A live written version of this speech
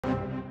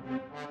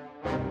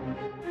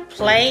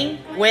Playing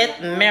with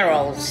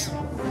mirrors.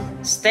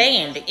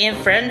 Stand in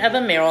front of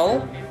a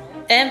mirror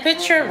and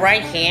put your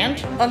right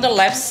hand on the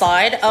left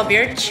side of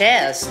your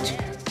chest.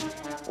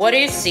 What do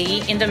you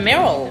see in the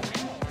mirror?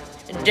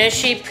 Does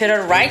she put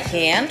her right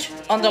hand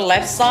on the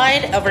left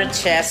side of her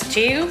chest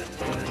too?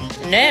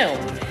 No.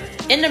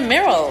 In the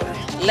mirror,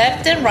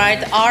 left and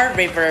right are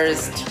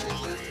reversed.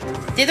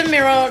 Did the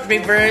mirror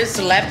reverse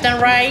left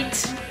and right?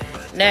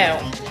 No.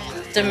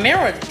 The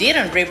mirror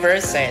didn't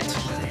reverse it.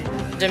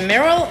 The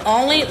mirror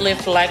only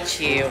reflects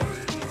you.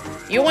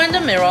 You and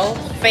the mirror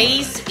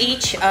face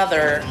each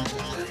other.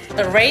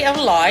 A ray of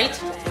light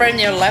from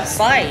your left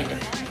side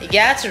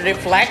gets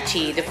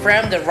reflected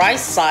from the right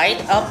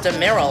side of the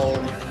mirror.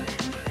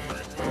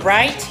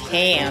 Right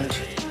hand.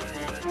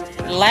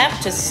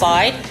 Left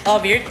side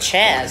of your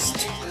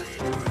chest.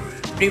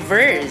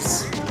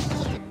 Reverse.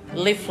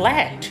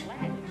 Reflect.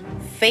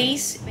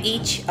 Face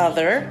each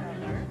other.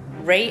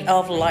 Ray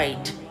of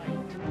light.